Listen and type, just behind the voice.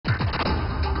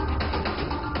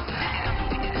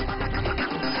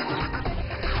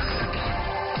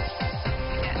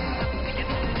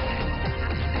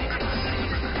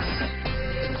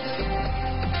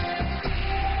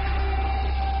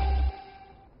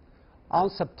On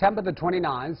September the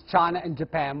 29th, China and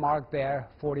Japan marked their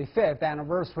 45th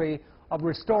anniversary of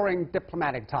restoring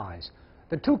diplomatic ties.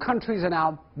 The two countries are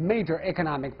now major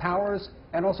economic powers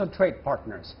and also trade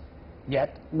partners.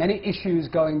 Yet, many issues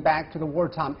going back to the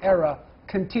wartime era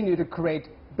continue to create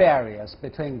barriers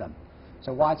between them.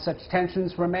 So while such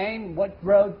tensions remain, what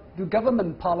role do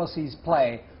government policies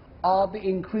play? Are the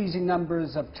increasing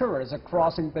numbers of tourists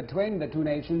crossing between the two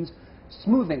nations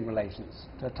smoothing relations?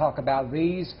 To talk about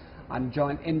these, I'm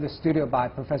joined in the studio by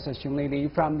Professor Xiongli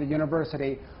Li from the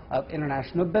University of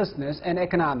International Business and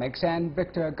Economics and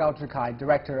Victor Gautrikai,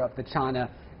 Director of the China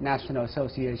National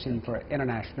Association for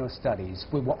International Studies.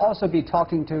 We will also be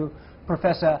talking to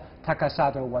Professor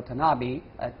Takasato Watanabe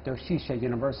at Doshisha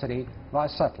University,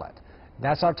 Rossutlet.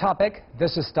 That's our topic.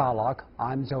 This is Dialogue.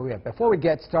 I'm Zhou Yue. Before we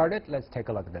get started, let's take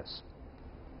a look at this.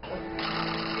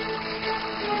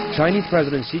 Chinese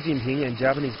President Xi Jinping and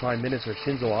Japanese Prime Minister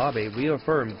Shinzo Abe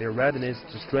reaffirmed their readiness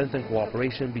to strengthen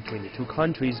cooperation between the two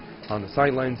countries on the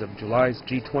sidelines of July's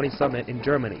G20 summit in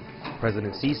Germany.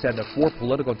 President Xi said the four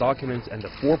political documents and the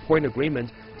four-point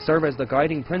agreement serve as the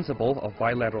guiding principle of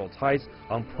bilateral ties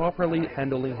on properly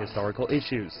handling historical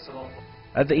issues.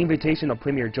 At the invitation of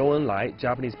Premier Zhou Enlai,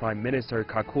 Japanese Prime Minister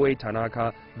Kakue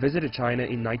Tanaka visited China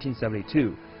in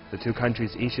 1972. The two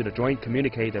countries issued a joint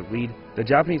communique that read, "The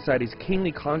Japanese side is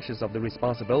keenly conscious of the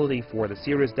responsibility for the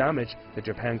serious damage that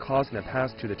Japan caused in the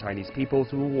past to the Chinese people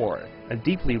through war, and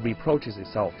deeply reproaches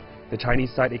itself. The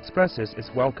Chinese side expresses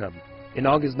its welcome." In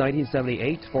August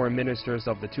 1978, foreign ministers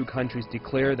of the two countries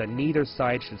declared that neither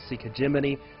side should seek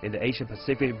hegemony in the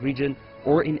Asia-Pacific region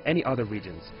or in any other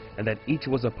regions, and that each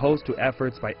was opposed to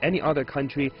efforts by any other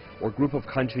country or group of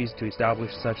countries to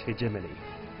establish such hegemony.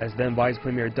 As then Vice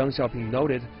Premier Deng Xiaoping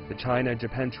noted, the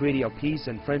China-Japan Treaty of Peace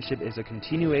and Friendship is a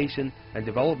continuation and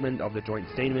development of the joint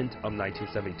statement of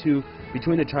 1972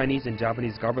 between the Chinese and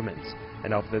Japanese governments,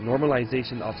 and of the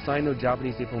normalization of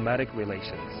Sino-Japanese diplomatic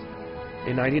relations.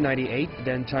 In 1998,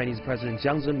 then Chinese President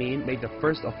Jiang Zemin made the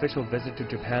first official visit to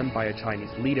Japan by a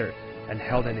Chinese leader and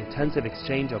held an intensive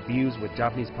exchange of views with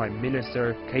Japanese Prime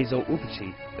Minister Keizo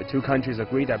Uechi. The two countries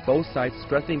agreed that both sides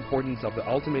stressed the importance of the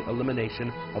ultimate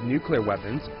elimination of nuclear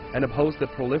weapons and opposed the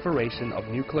proliferation of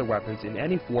nuclear weapons in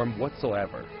any form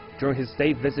whatsoever. During his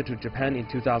state visit to Japan in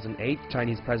 2008,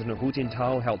 Chinese President Hu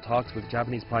Jintao held talks with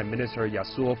Japanese Prime Minister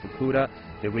Yasuo Fukuda.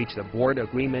 They reached a board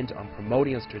agreement on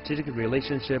promoting a strategic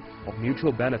relationship of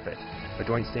mutual benefit. The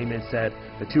joint statement said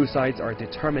the two sides are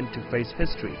determined to face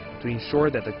history to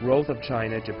ensure that the growth of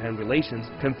China-Japan relations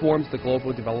conforms the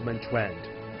global development trend.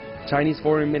 Chinese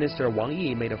Foreign Minister Wang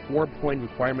Yi made a four-point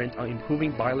requirement on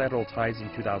improving bilateral ties in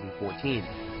 2014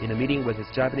 in a meeting with his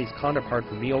Japanese counterpart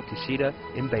Fumio Kishida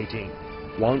in Beijing.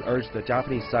 Wang urged the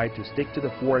Japanese side to stick to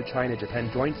the four China-Japan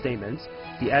joint statements.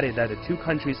 He added that the two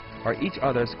countries are each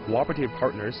other's cooperative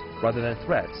partners rather than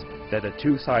threats, that the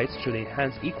two sides should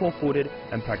enhance equal-footed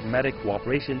and pragmatic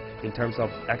cooperation in terms of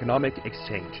economic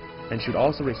exchange, and should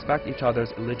also respect each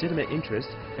other's legitimate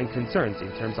interests and concerns in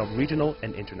terms of regional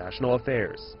and international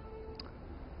affairs.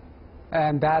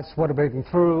 And that's what we've been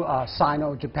through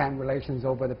Sino-Japan relations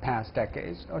over the past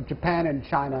decades. Japan and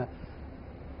China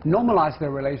normalized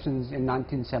their relations in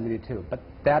 1972, but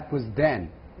that was then.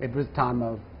 It was time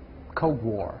of Cold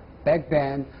War. Back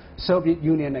then, Soviet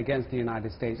Union against the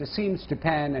United States. It seems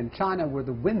Japan and China were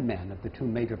the wingmen of the two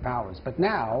major powers. But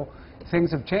now, things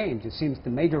have changed. It seems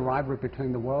the major rivalry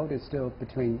between the world is still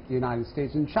between the United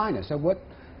States and China. So what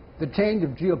the change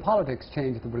of geopolitics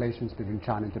changed the relations between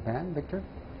China and Japan, Victor?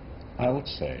 I would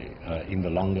say, in the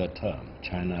longer term,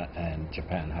 China and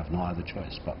Japan have no other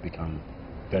choice but become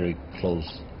very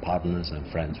close partners and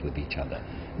friends with each other.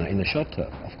 Now, in the short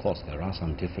term, of course, there are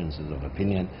some differences of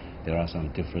opinion. There are some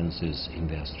differences in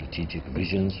their strategic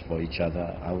visions for each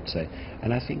other, I would say.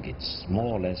 And I think it's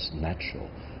more or less natural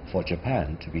for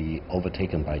Japan to be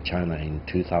overtaken by China in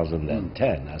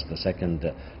 2010 as the second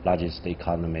largest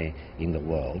economy in the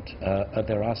world.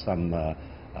 There are some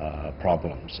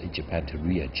problems in Japan to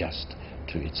readjust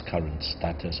to its current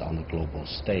status on the global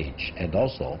stage. And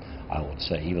also, I would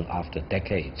say, even after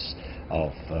decades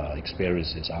of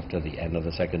experiences after the end of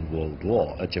the Second World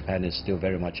War, Japan is still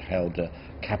very much held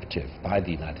captive by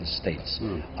the United States,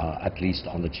 at least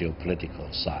on the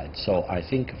geopolitical side. So I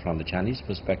think from the Chinese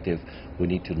perspective, we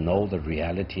need to know the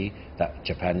reality that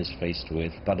Japan is faced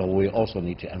with, but we also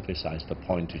need to emphasize the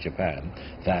point to Japan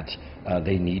that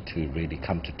they need to really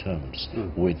come to terms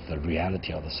with the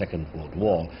reality of the Second World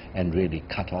War and really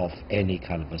cut off any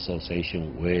kind of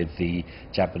association with the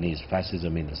Japanese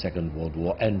fascism in the Second World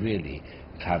War and really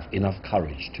have enough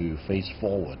courage to face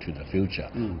forward to the future.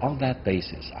 On that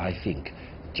basis, I think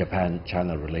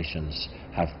Japan-China relations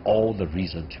have all the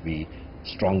reason to be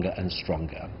stronger and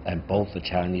stronger, and both the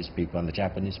Chinese people and the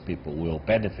Japanese people will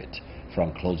benefit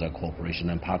from closer cooperation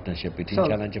and partnership between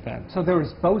China and Japan. So there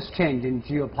is both change in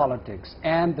geopolitics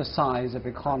and the size of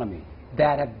economy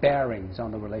that have bearings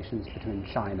on the relations between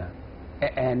China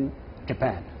and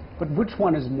Japan. But which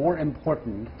one is more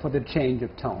important for the change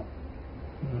of tone?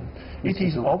 It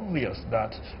is obvious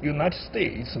that United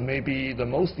States may be the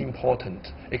most important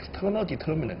external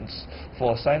determinants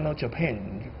for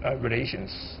Sino-Japan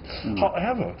relations.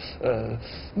 However,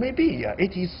 maybe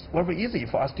it is very easy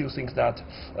for us to think that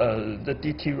the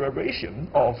deterioration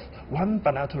of one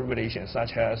bilateral relation,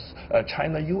 such as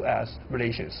China-U.S.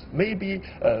 relations, may be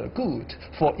good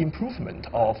for improvement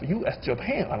of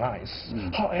U.S.-Japan alliance.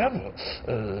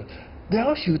 However,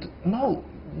 there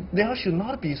should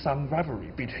not be some rivalry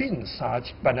between such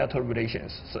bilateral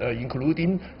relations,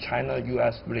 including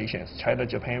China-U.S. relations,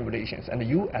 China-Japan relations, and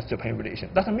U.S.-Japan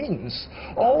relations. That means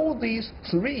all these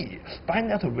three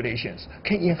bilateral relations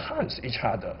can enhance each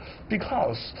other,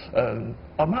 because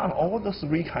among all the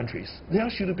three countries, there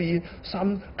should be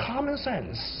some common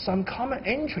sense, some common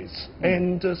interests,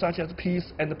 and such as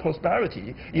peace and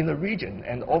prosperity in the region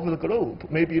and over the globe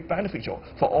may be beneficial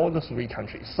for all the three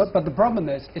countries. But the problem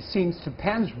is, it seems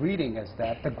Japan's reading is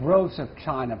that the growth of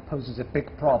China poses a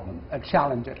big problem, a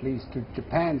challenge at least to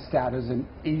Japan's status in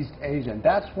East Asia. And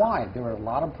that's why there are a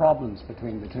lot of problems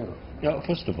between the two. Yeah,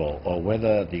 first of all,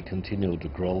 whether the continued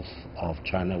growth of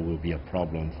China will be a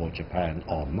problem for Japan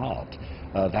or not,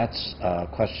 that's a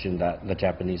question that the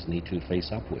Japanese need to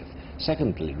face up with.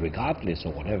 Secondly, regardless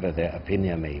of whatever their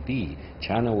opinion may be,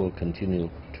 China will continue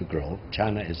to grow.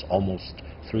 China is almost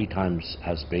 3 times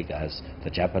as big as the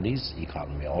Japanese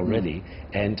economy already,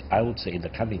 and I would say in the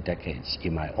coming decades,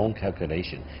 in my own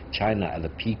calculation, China at the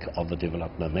peak of the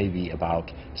development may be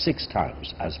about 6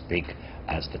 times as big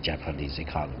as the Japanese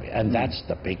economy, and that's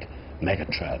the big mega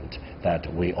trend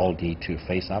that we all need to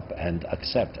face up and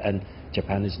accept, and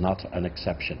Japan is not an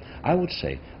exception. I would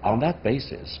say on that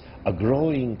basis, a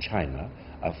growing China,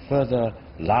 a further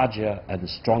larger and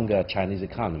stronger Chinese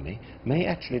economy may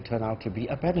actually turn out to be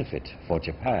a benefit for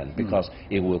Japan, because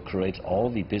it will create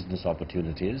all the business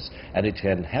opportunities and it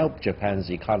can help Japan's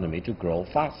economy to grow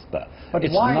faster. But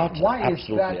it's why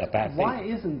absolutely a bad thing. Why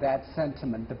isn't that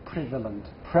sentiment the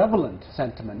prevalent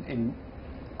sentiment in,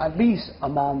 at least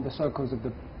among the circles of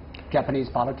the Japanese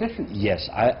politicians? Yes,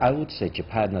 I would say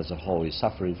Japan as a whole is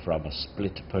suffering from a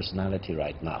split personality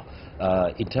right now.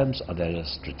 In terms of their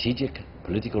strategic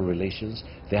political relations,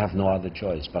 they have no other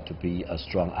choice but to be a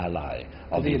strong ally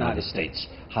of the United States.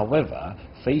 However,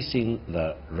 facing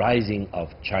the rising of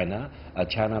China,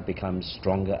 China becomes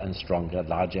stronger and stronger,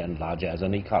 larger and larger as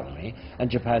an economy, and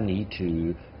Japan need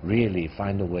to really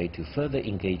find a way to further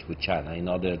engage with China in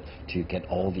order to get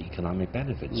all the economic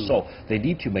benefits. So they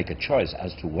need to make a choice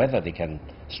as to whether they can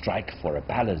strike for a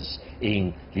balance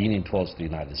in leaning towards the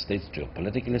United States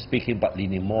geopolitically speaking, but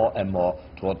leaning more and more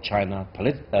toward China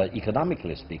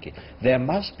economically speaking. There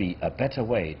must be a better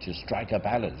way to strike a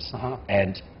balance,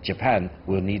 and Japan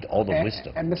will need all the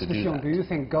wisdom and to Mr. do Xiong, that. do you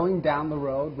think going down the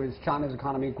road with China's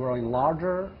economy growing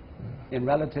larger in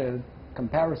relative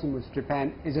comparison with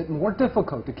Japan, is it more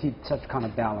difficult to keep such kind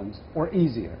of balance or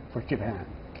easier for Japan?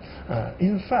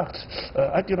 In fact,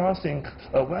 I do not think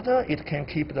whether it can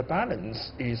keep the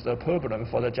balance is a problem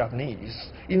for the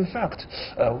Japanese. In fact,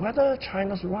 whether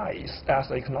China's rise as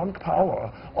economic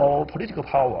power or political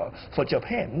power for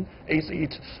Japan, is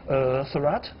it a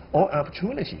threat or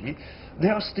opportunity?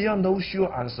 There are still no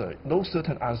sure answer, no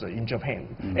certain answer in Japan.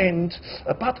 And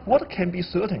but what can be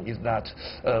certain is that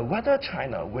whether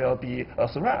China will be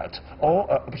a threat or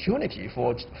an opportunity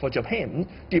for Japan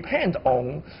depend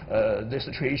on the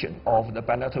situation of the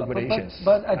bilateral relations.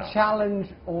 But a challenge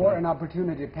or an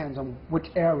opportunity depends on which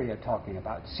area you're talking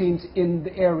about. Since in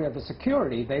the area of the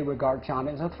security, they regard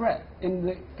China as a threat. In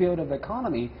the field of the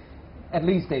economy, at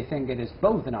least they think it is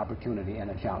both an opportunity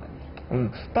and a challenge.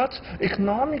 But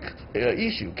economic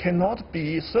issue cannot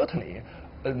be certainly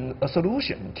a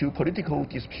solution to political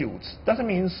disputes. That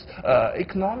means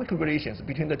economic relations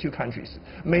between the two countries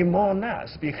may more or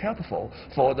less be helpful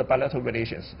for the bilateral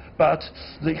relations, but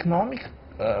the economic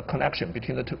connection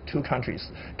between the two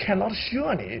countries cannot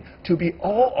surely to be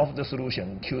all of the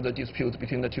solution to the dispute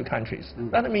between the two countries.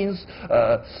 That means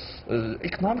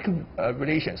economic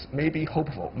relations may be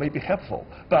hopeful, may be helpful,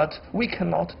 but we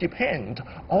cannot depend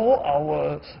all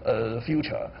our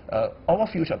future. Our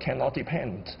future cannot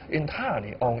depend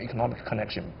entirely on economic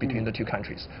connection between the two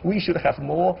countries. We should have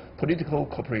more political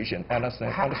cooperation and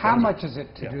understanding. How much is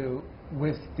it to do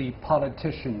with the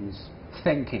politicians'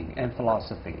 thinking and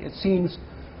philosophy? It seems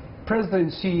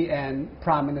President Xi and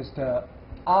Prime Minister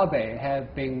Abe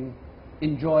have been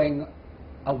enjoying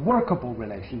a workable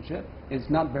relationship. It's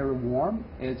not very warm,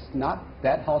 it's not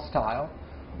that hostile,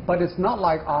 but it's not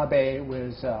like Abe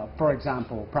with, for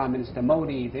example, Prime Minister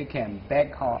Modi. They can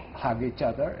hug each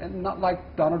other, and not like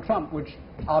Donald Trump, which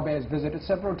Abe has visited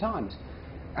several times.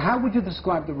 How would you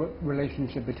describe the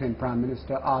relationship between Prime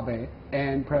Minister Abe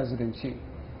and President Xi?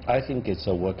 I think it's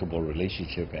a workable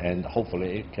relationship, and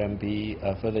hopefully it can be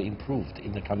further improved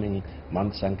in the coming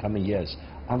months and coming years.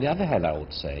 On the other hand, I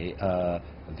would say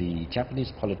the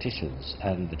Japanese politicians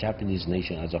and the Japanese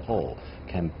nation as a whole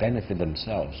can benefit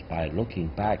themselves by looking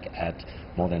back at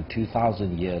more than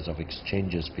 2,000 years of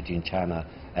exchanges between China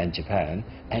and Japan,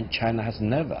 and China has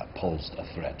never posed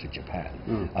a threat to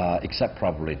Japan, except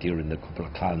probably during the Kublai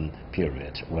Khan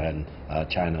period when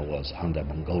China was under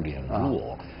Mongolian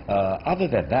rule. Other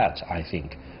than that, I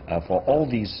think for all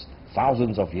these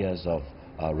thousands of years of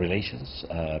relations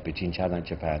between China and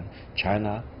Japan,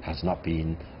 China has not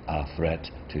been a threat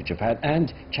to Japan,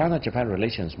 and China-Japan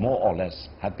relations more or less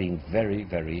have been very,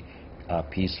 very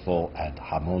peaceful and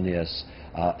harmonious,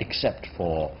 except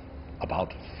for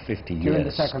about 50 years during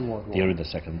the Second World War. During the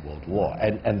Second World War.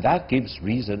 And that gives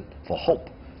reason for hope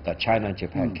that China and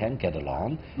Japan can get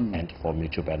along and for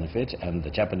mutual benefit, and the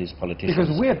Japanese politicians...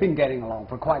 Because we have been getting along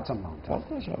for quite some long time. Of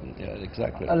course, yeah,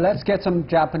 exactly. Let's get some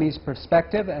Japanese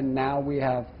perspective, and now we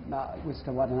have Mr.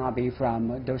 Watanabe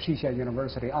from Doshisha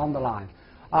University on the line.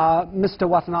 Mr.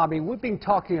 Watanabe, we've been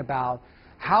talking about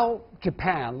how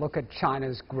Japan look at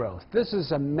China's growth. This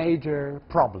is a major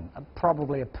problem,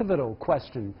 probably a pivotal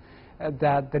question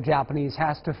that the Japanese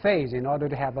has to face in order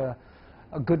to have a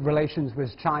good relations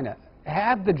with China.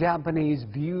 Have the Japanese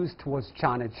views towards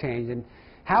China changed, and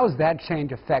how has that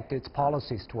change affected its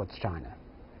policies towards China?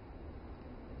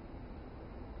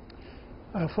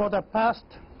 For the past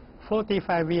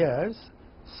 45 years,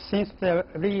 since the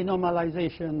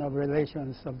renormalization of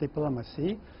relations of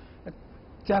diplomacy,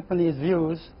 Japanese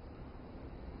views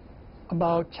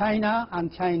about China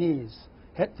and Chinese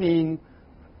have been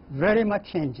very much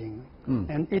changing,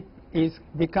 and it is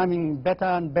becoming better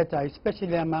and better,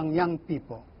 especially among young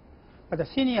people. But the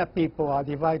senior people are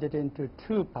divided into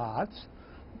two parts.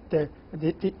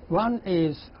 One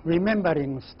is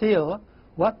remembering still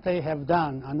what they have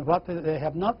done and what they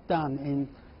have not done in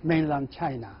mainland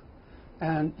China.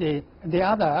 And the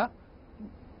other,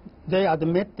 they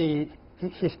admit the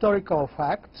historical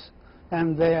facts,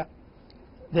 and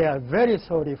they are very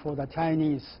sorry for the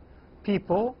Chinese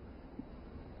people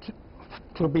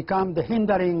to become the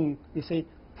hindering, you see,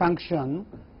 function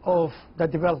of the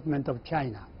development of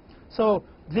China. So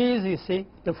these, you see,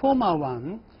 the former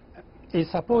one is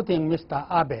supporting Mr.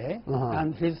 Abe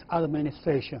and his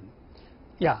administration.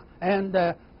 Yeah, and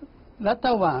the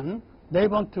latter one, they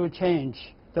want to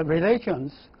change the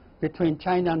relations between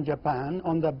China and Japan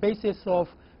on the basis of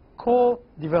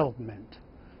co-development.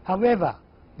 However,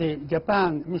 the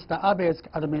Japan, Mr. Abe's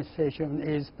administration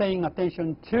is paying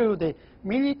attention to the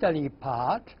military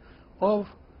part of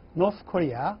North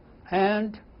Korea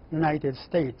and United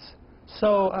States.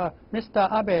 So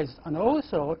Mr. Abe's, and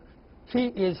also he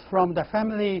is from the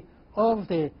family of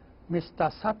the Mr.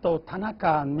 Sato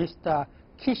Tanaka and Mr.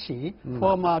 Kishi,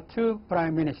 former two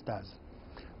prime ministers.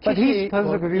 But his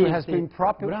political view has been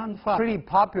pretty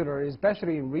popular,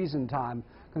 especially in recent time,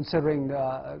 considering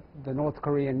the North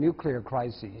Korean nuclear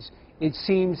crises. It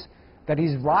seems that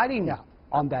he's riding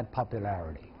on that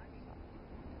popularity.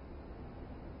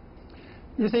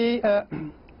 You see,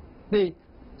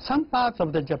 some parts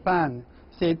of the Japan,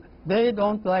 see, they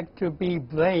don't like to be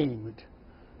blamed,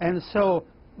 and so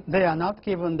they are not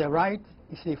given the right,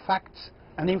 you see, facts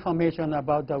and information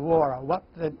about the war, what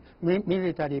the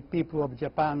military people of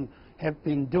Japan have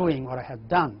been doing or have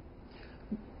done.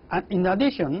 And in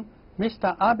addition,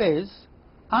 Mr. Abe's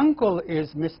uncle is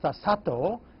Mr.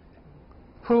 Sato,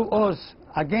 who was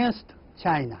against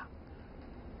China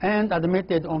and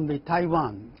admitted only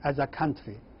Taiwan as a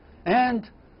country. And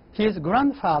his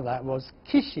grandfather was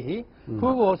Kishi,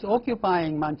 who was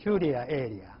occupying Manchuria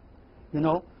area. You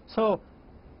know, so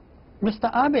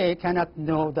Mr. Abe cannot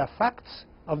know the facts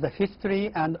of the history,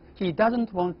 and he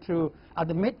doesn't want to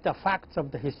admit the facts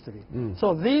of the history.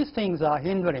 So these things are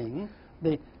hindering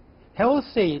the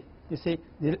healthy, you see,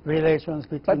 the relations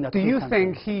between the two countries. But do you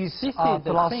think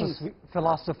his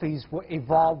philosophies will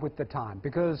evolve with the time?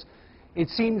 Because it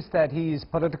seems that he's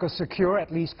politically secure,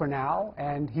 at least for now,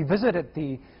 and he visited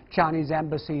the Chinese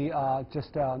embassy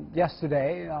just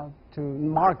yesterday to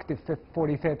mark the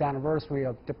 45th anniversary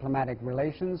of diplomatic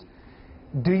relations.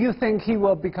 Do you think he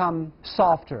will become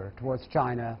softer towards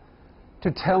China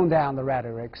to tone down the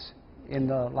rhetorics in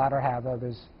the latter half of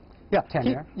his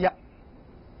tenure?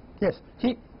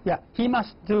 He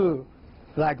must do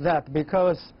like that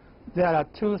because there are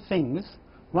two things.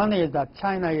 One is that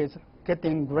China is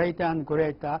getting greater and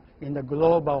greater in the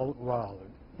global world,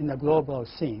 in the global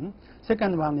scene.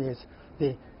 Second one is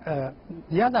the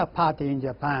other party in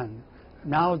Japan,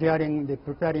 now during the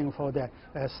preparing for the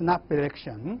snap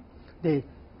election, the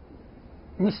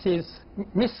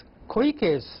Miss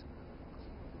Koike's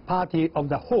party of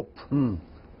the hope.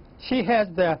 She has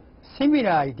the similar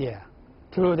idea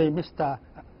to the Mr.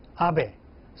 Abe.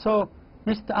 So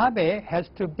Mr. Abe has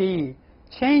to be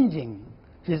changing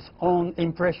his own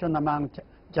impression among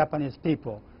Japanese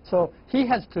people. So he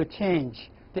has to change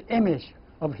the image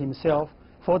of himself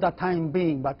for the time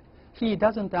being, but he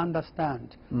doesn't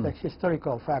understand the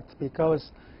historical facts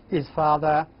because his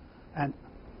father and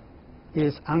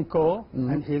his uncle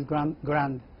and his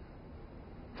grandfather.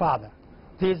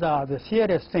 These are the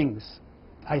serious things,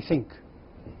 I think.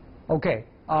 Okay,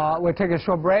 we'll take a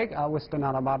short break with Mr.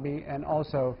 Narababi and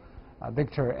also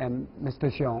Victor and Mr.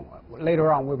 Xiong.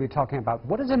 Later on, we'll be talking about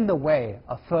what is in the way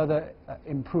of further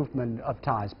improvement of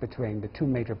ties between the two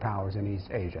major powers in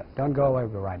East Asia. Don't go away,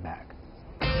 we'll be right back.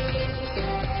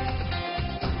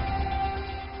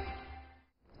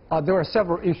 There are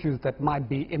several issues that might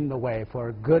be in the way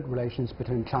for good relations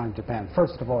between China and Japan.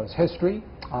 First of all is history.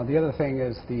 The other thing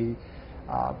is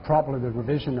probably the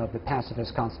revision of the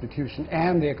pacifist constitution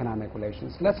and the economic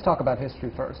relations. Let's talk about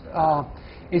history first.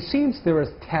 It seems there is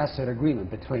tacit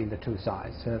agreement between the two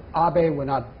sides. Abe will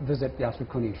not visit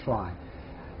Yasukuni Shrine,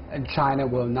 and China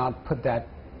will not put that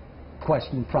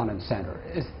question front and center.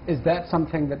 Is that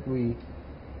something that we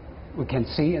can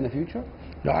see in the future?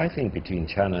 No, I think between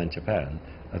China and Japan,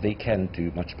 they can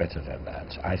do much better than that.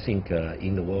 I think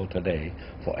in the world today,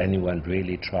 for anyone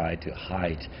really try to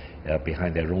hide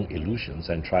behind their own illusions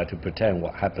and try to pretend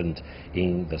what happened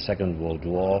in the Second World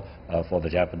War for the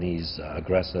Japanese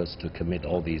aggressors to commit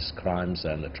all these crimes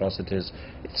and atrocities,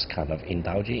 it's kind of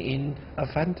indulging in a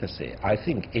fantasy. I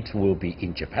think it will be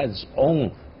in Japan's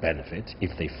own benefit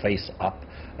if they face up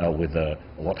with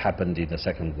what happened in the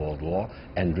Second World War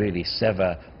and really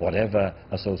sever whatever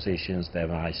associations there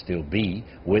might still be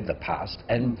with the past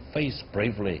and face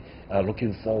bravely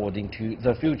looking forward into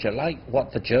the future, like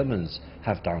what the Germans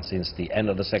have done since the end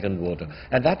of the Second World War.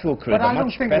 And that will create a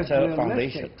much better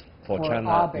foundation for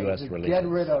China-US relations. Get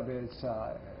rid of his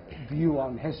view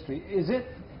on history. Is it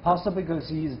possible because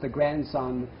he's the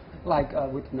grandson, like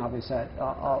Watanabe said,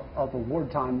 of a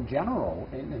wartime general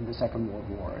in the Second World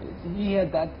War? He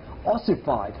had that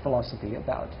ossified philosophy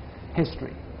about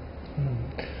history.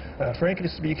 Frankly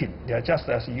speaking, just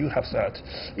as you have said,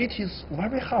 it is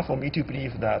very hard for me to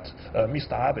believe that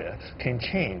Mr. Abe can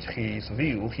change his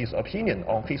view, his opinion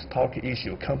on historical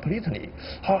issue completely.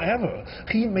 However,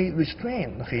 he may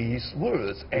restrain his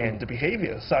words and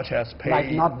behavior, such as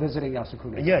like not visiting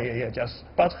Yasukuni.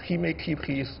 But he may keep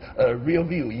his real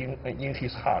view in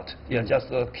his heart. Just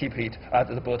keep it at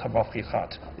the bottom of his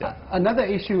heart. Another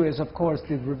issue is, of course,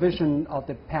 the revision of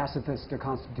the pacifist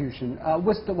constitution.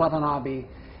 With the Watanabe,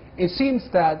 it seems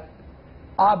that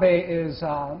Abe is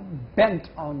bent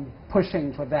on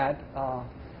pushing for that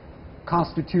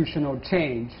constitutional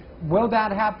change. Will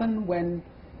that happen when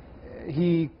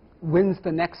he wins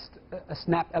the next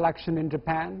snap election in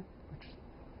Japan?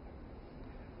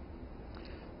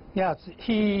 Yes,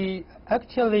 he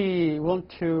actually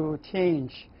wants to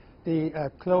change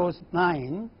the clause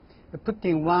 9,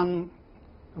 putting one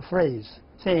phrase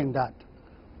saying that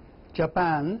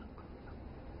Japan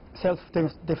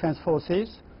self-defense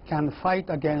forces can fight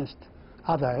against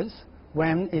others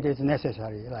when it is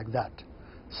necessary, like that.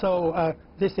 So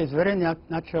this is very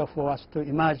natural for us to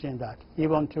imagine that he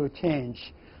wants to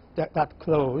change that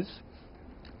clause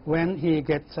when he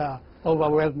gets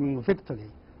overwhelming victory.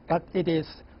 But it is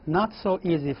not so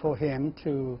easy for him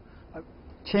to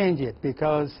change it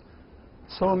because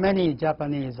so many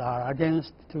Japanese are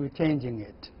against to changing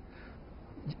it.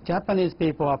 Japanese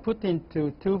people are put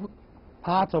into two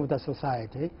parts of the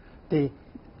society. The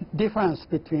difference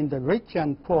between the rich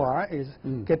and poor is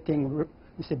getting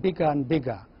bigger and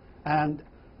bigger. And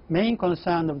main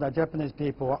concern of the Japanese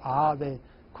people are the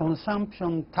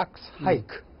consumption tax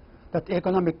hike, that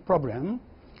economic problem.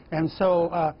 And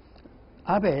so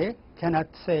Abe cannot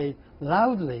say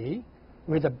loudly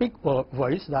with a big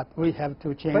voice that we have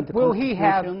to change the constitution. But will he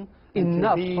have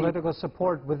enough political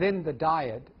support within the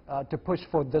Diet to push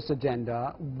for this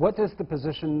agenda? What is the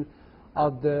position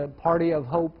of the Party of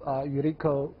Hope,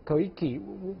 Yuriko Koike?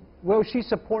 Will she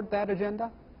support that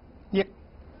agenda? Yeah.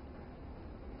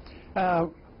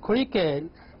 Koike,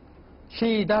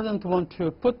 she doesn't want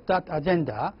to put that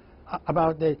agenda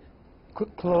about the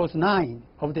Clause 9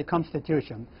 of the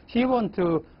Constitution. She wants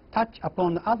to touch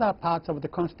upon other parts of the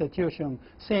Constitution,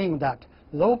 saying that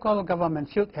local government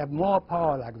should have more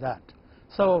power like that.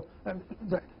 So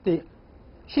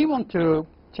she wants to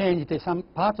change some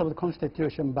parts of the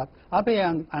Constitution, but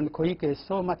Abe and Koike is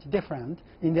so much different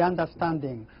in the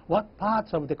understanding what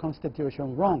parts of the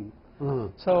Constitution wrong.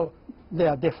 So they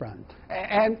are different.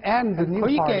 And the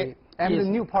new party, and the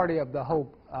new party of the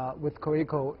Hope with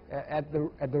Koike at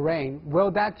the reign,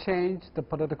 will that change the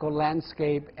political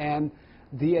landscape and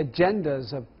the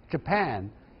agendas of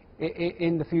Japan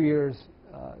in the few years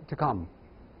to come?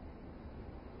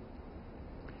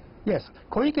 Yes,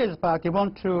 Koike's party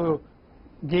wants to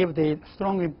give the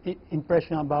strong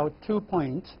impression about 2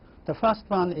 points. The first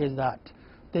one is that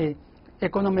the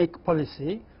economic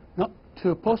policy not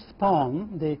to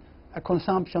postpone the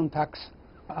consumption tax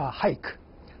hike.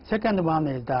 Second one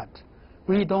is that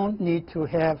we don't need to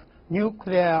have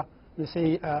nuclear,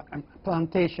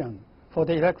 plantation for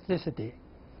the electricity.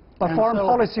 But foreign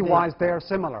policy-wise, they are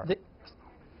similar.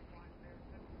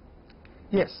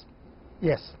 Yes,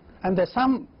 yes. And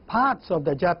some parts of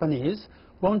the Japanese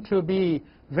want to be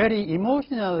very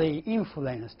emotionally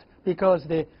influenced because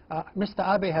Mr.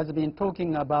 Abe has been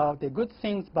talking about the good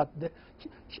things, but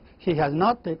he has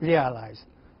not realized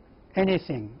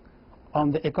anything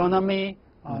on the economy,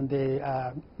 on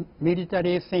the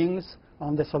military things,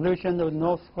 on the solution of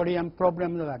North Korean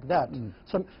problem like that.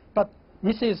 So, but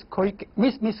Miss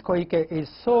Koike is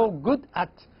so good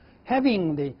at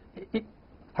having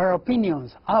her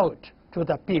opinions out to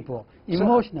the people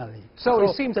emotionally. So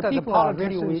it seems that the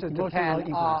politicians of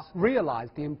Japan realize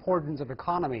the importance of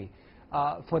economy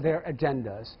for their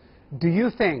agendas. Do you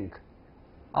think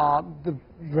the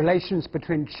relations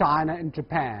between China and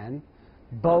Japan,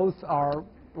 both our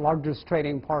largest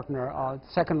trading partner,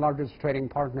 second largest trading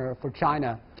partner for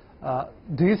China,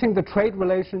 do you think the trade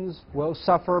relations will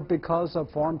suffer because of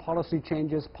foreign policy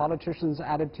changes, politicians'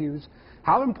 attitudes?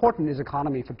 How important is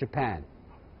economy for Japan?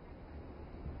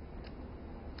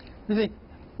 You see,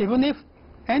 even if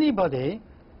anybody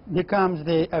becomes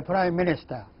the prime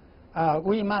minister,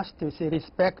 we must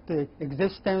respect the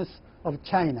existence of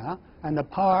China and the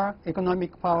power,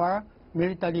 economic power,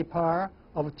 military power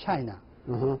of China.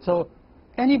 So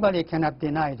anybody cannot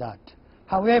deny that.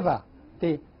 However,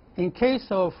 in case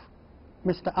of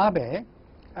Mr. Abe,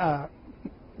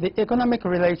 the economic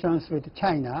relations with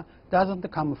China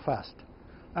doesn't come first.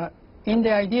 In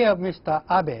the idea of Mr.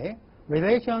 Abe,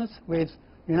 relations with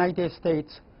United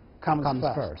States comes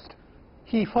first.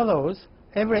 He follows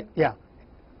everything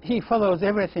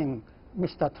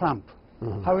Mr. Trump.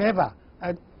 However,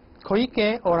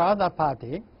 Koike or other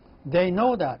party, they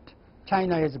know that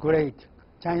China is great,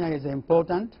 China is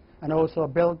important, and also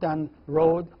Belt and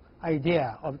Road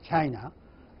idea of China,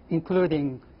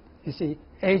 including, you see,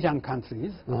 Asian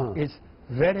countries, is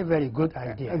very, very good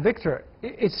idea. Victor,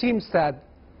 it seems that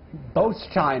both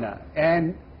China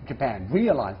and Japan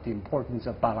realize the importance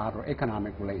of bilateral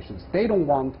economic relations. They don't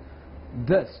want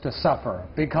this to suffer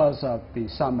because of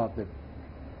some of the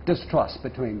distrust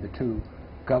between the two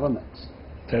governments.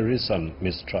 There is some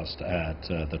mistrust at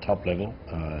the top level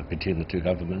between the two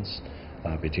governments,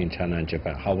 between China and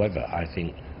Japan. However, I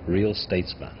think real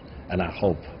statesmen, and I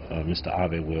hope Mr.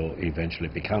 Abe will eventually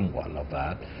become one of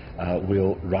that,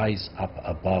 will rise up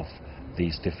above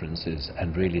these differences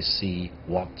and really see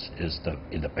what is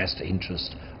in the best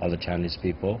interest of the Chinese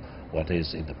people, what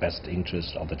is in the best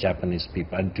interest of the Japanese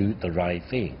people, and do the right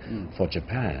thing. For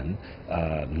Japan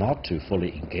not to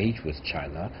fully engage with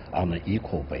China on an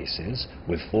equal basis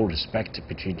with full respect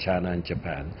between China and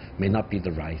Japan may not be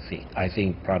the right thing. I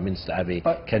think Prime Minister Abe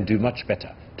can do much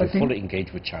better to fully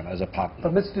engage with China as a partner.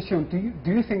 But Mr. Xiong,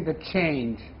 do you think the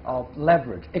change of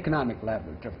leverage, economic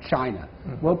leverage of China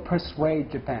will persuade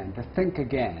Japan to think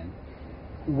again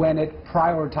when it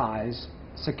prioritizes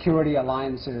security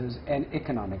alliances and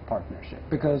economic partnership?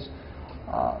 Because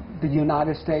the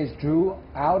United States drew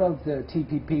out of the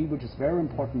TPP, which is very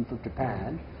important for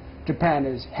Japan. Japan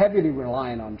is heavily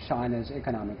reliant on China's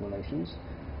economic relations.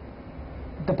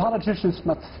 The politicians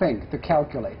must think to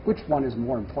calculate which one is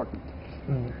more important.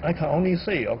 I can only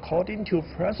say, according to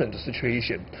present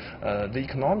situation, the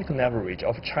economic leverage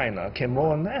of China can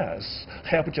more or less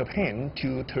help Japan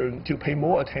to pay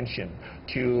more attention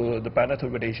to the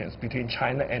bilateral relations between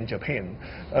China and Japan.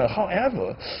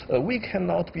 However, we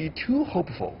cannot be too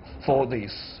hopeful for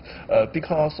this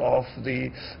because of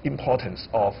the importance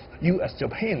of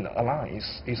U.S.-Japan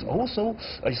alliance is also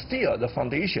still the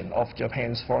foundation of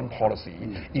Japan's foreign policy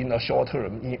in a short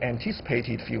term, in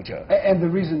anticipated future. And the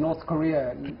reason North Korea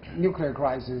nuclear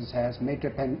crisis has made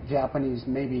Japanese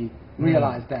maybe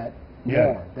realize that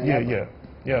more than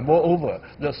ever. Moreover,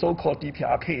 the so-called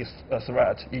DPRK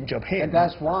threat in Japan. And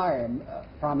that's why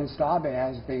Prime Minister Abe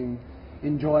has been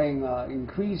enjoying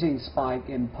increasing spike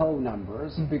in poll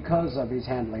numbers because of his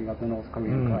handling of the North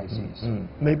Korean crisis.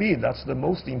 Maybe that's the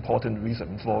most important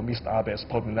reason for Mr. Abe's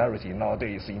popularity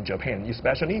nowadays in Japan,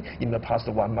 especially in the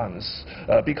past 1 month,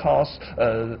 because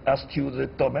as to the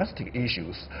domestic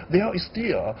issues, there is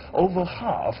still over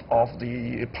half of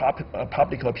the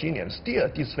public opinion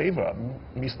still disfavor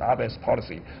Mr. Abe's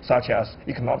policy, such as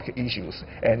economic issues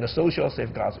and social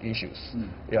safeguards issues.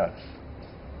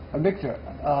 Victor,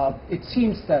 it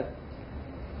seems that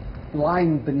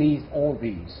lying beneath all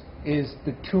these is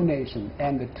the two nations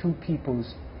and the two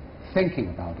peoples thinking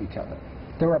about each other.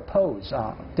 There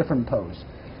are different polls.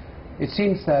 It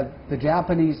seems that the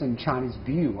Japanese and Chinese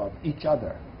view of each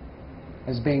other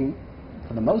has been,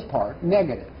 for the most part,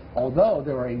 negative, although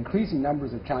there are increasing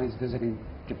numbers of Chinese visiting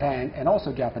Japan and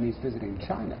also Japanese visiting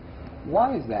China.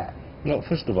 Why is that? No,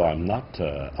 first of all, I'm not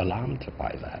alarmed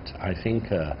by that. I think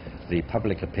the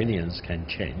public opinions can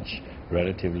change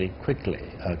relatively quickly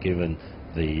given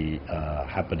the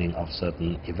happening of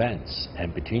certain events.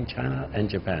 And between China and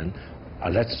Japan,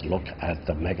 let's look at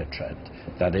the mega trend.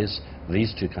 That is,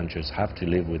 these two countries have to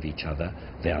live with each other.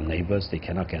 They are neighbors. They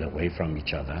cannot get away from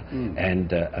each other. And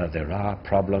there are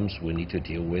problems we need to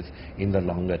deal with in the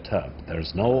longer term. There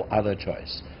is no other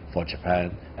choice for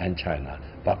Japan and China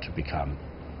but to become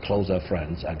closer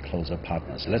friends and closer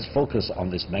partners. Let's focus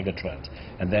on this megatrend,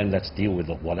 and then let's deal with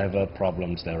whatever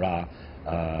problems there are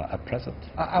at present.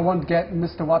 I want to get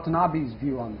Mr. Watanabe's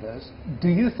view on this. Do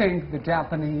you think the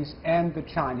Japanese and the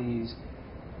Chinese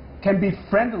can be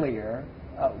friendlier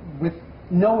with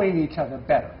knowing each other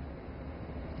better?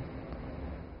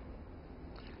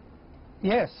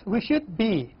 Yes, we should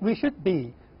be. We should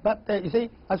be. But you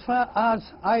see, as far as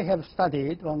I have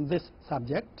studied on this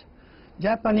subject,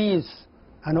 Japanese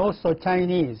and also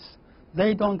Chinese,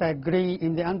 they don't agree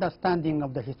in the understanding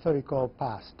of the historical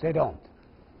past. They don't.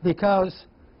 Because,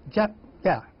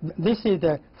 this is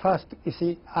the first, you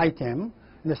see, item.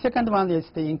 The second one is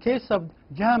in case of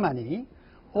Germany,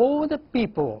 all the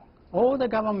people, all the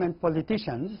government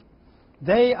politicians,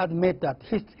 they admit that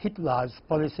Hitler's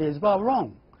policies were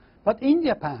wrong. But in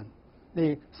Japan,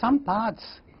 some parts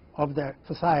of the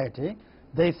society,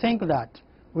 they think that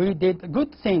we did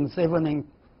good things even in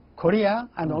Korea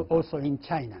and also in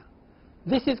China.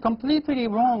 This is completely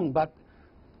wrong, but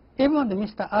even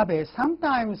Mr. Abe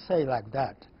sometimes say like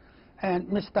that. And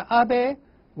Mr. Abe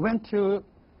went to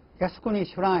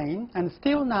Yasukuni Shrine, and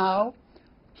still now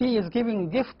he is giving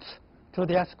gifts to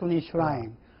the Yasukuni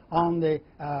Shrine on the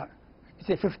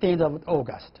 15th of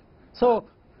August. So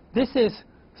this is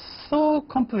so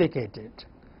complicated.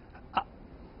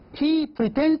 He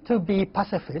pretends to be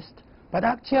pacifist, but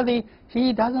actually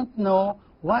he doesn't know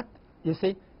what, you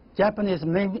see, Japanese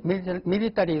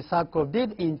military circle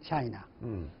did in China.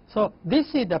 So this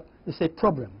is the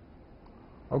problem.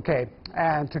 Okay,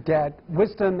 and to get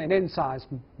wisdom and insights,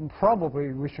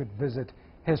 probably we should visit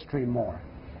history more.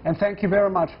 And thank you very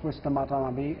much, Mr.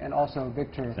 Watanabe, and also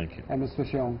Victor and Mr.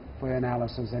 Xiong for your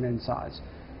analysis and insights.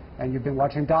 And you've been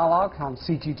watching Dialogue on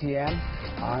CGTN.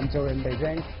 I'm Zhou in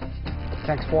Beijing.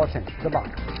 Thanks for watching.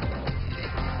 Goodbye.